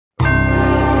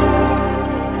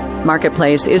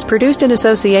Marketplace is produced in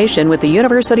association with the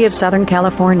University of Southern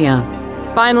California.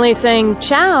 Finally saying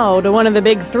ciao to one of the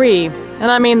big three.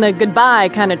 And I mean the goodbye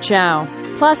kind of ciao.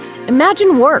 Plus,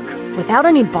 imagine work without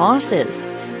any bosses.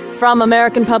 From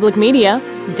American Public Media,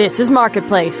 this is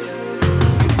Marketplace.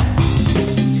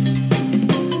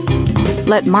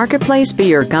 Let Marketplace be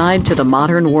your guide to the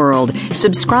modern world.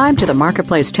 Subscribe to the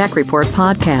Marketplace Tech Report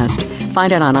podcast.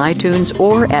 Find it on iTunes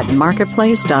or at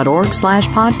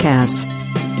marketplace.org/podcasts.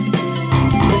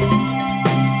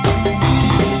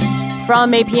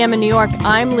 From APM in New York,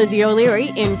 I'm Lizzie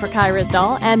O'Leary, in for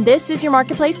Ryssdal, and this is your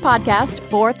Marketplace podcast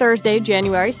for Thursday,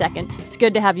 January 2nd. It's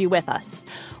good to have you with us.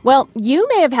 Well, you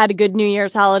may have had a good New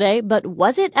Year's holiday, but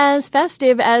was it as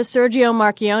festive as Sergio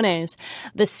Marchionne's?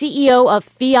 The CEO of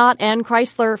Fiat and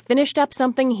Chrysler finished up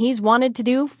something he's wanted to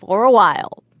do for a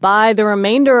while. Buy the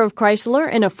remainder of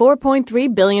Chrysler in a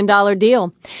 $4.3 billion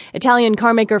deal. Italian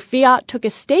carmaker Fiat took a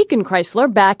stake in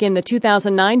Chrysler back in the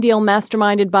 2009 deal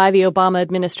masterminded by the Obama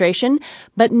administration,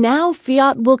 but now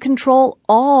Fiat will control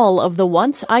all of the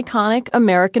once iconic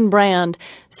American brand.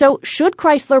 So should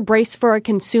Chrysler brace for a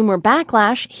consumer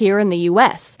backlash here in the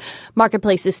U.S.?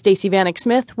 Marketplace's Stacey Vanek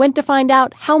Smith went to find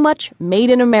out how much Made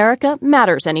in America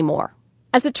matters anymore.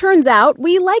 As it turns out,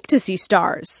 we like to see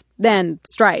stars, then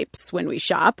stripes, when we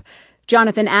shop.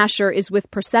 Jonathan Asher is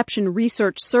with Perception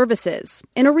Research Services.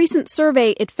 In a recent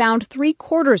survey, it found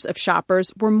 3/4 of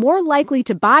shoppers were more likely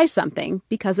to buy something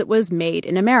because it was made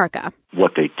in America.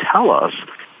 What they tell us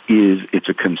is it's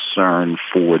a concern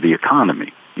for the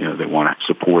economy. You know, they want to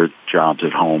support jobs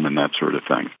at home and that sort of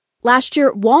thing. Last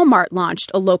year, Walmart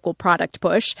launched a local product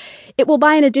push. It will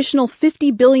buy an additional $50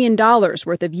 billion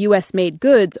worth of U.S.-made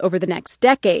goods over the next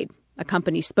decade. A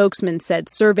company spokesman said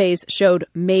surveys showed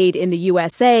Made in the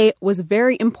USA was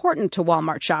very important to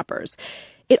Walmart shoppers.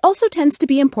 It also tends to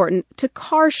be important to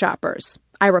car shoppers.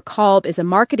 Ira Kolb is a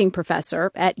marketing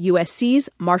professor at USC's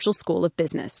Marshall School of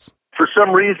Business. For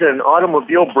some reason,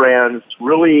 automobile brands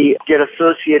really get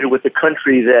associated with the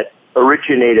country that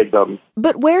originated them.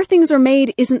 But where things are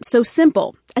made isn't so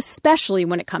simple, especially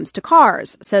when it comes to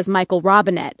cars, says Michael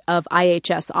Robinette of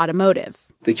IHS Automotive.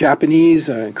 The Japanese,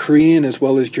 Korean, as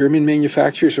well as German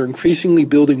manufacturers are increasingly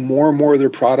building more and more of their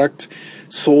product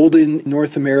sold in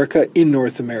North America.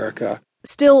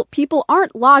 Still, people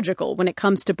aren't logical when it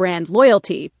comes to brand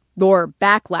loyalty or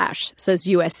backlash, says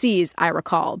USC's Ira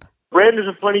Kolb. Brand is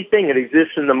a funny thing. It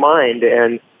exists in the mind,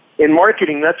 and in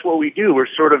marketing, that's what we do. We're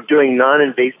sort of doing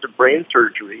non-invasive brain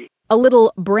surgery. A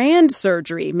little brand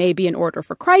surgery may be in order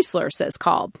for Chrysler, says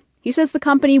Kolb. He says the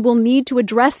company will need to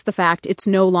address the fact it's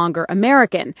no longer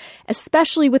American,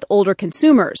 especially with older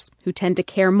consumers who tend to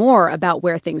care more about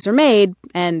where things are made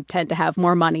and tend to have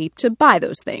more money to buy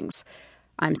those things.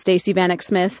 I'm Stacey Vanek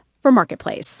Smith for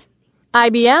Marketplace.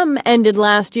 IBM ended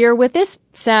last year with this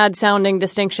sad-sounding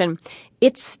distinction.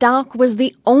 Its stock was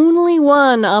the only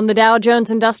one on the Dow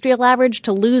Jones Industrial Average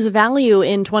to lose value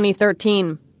in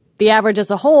 2013. The average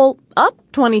as a whole, up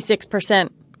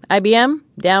 26%. IBM,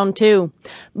 down 2%.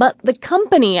 But the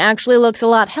company actually looks a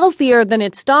lot healthier than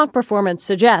its stock performance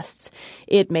suggests.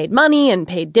 It made money and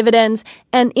paid dividends,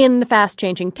 and in the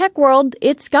fast-changing tech world,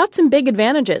 it's got some big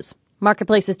advantages.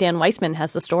 Marketplace's Dan Weissman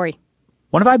has the story.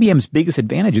 One of IBM's biggest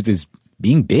advantages is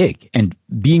being big and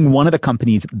being one of the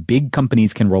companies big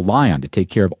companies can rely on to take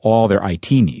care of all their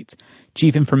IT needs.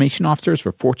 Chief information officers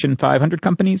for Fortune 500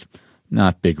 companies,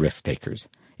 not big risk takers.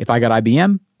 If I got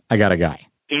IBM, I got a guy.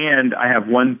 And I have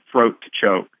one throat to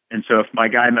choke. And so if my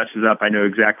guy messes up, I know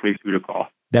exactly who to call.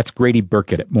 That's Grady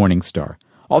Burkett at Morningstar.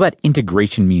 All that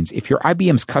integration means if you're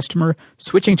IBM's customer,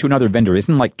 switching to another vendor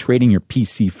isn't like trading your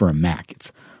PC for a Mac.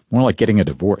 It's more like getting a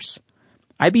divorce.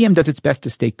 IBM does its best to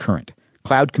stay current.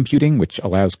 Cloud computing, which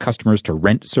allows customers to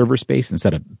rent server space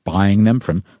instead of buying them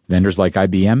from vendors like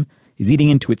IBM, is eating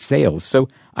into its sales, so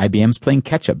IBM's playing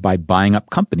catch-up by buying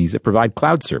up companies that provide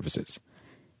cloud services.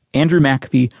 Andrew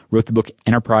McAfee wrote the book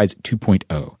Enterprise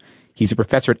 2.0. He's a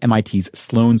professor at MIT's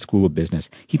Sloan School of Business.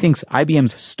 He thinks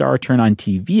IBM's star turn on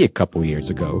TV a couple years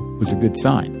ago was a good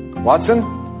sign. Watson?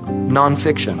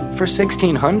 Nonfiction for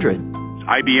 $1,600.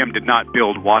 IBM did not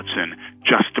build Watson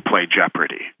just to play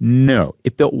Jeopardy. No,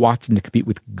 it built Watson to compete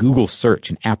with Google Search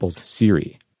and Apple's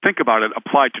Siri. Think about it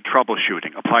applied to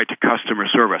troubleshooting, applied to customer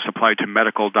service, applied to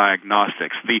medical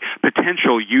diagnostics. The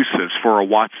potential uses for a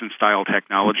Watson-style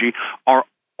technology are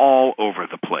all over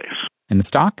the place. And the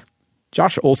stock?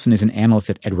 Josh Olson is an analyst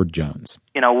at Edward Jones.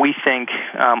 We think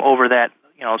over that,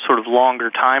 sort of longer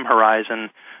time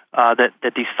horizon,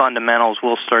 that these fundamentals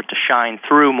will start to shine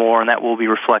through more, and that will be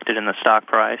reflected in the stock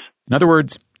price. In other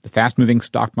words, the fast-moving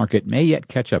stock market may yet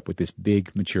catch up with this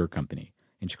big, mature company.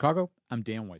 In Chicago, I'm Dan Weiss.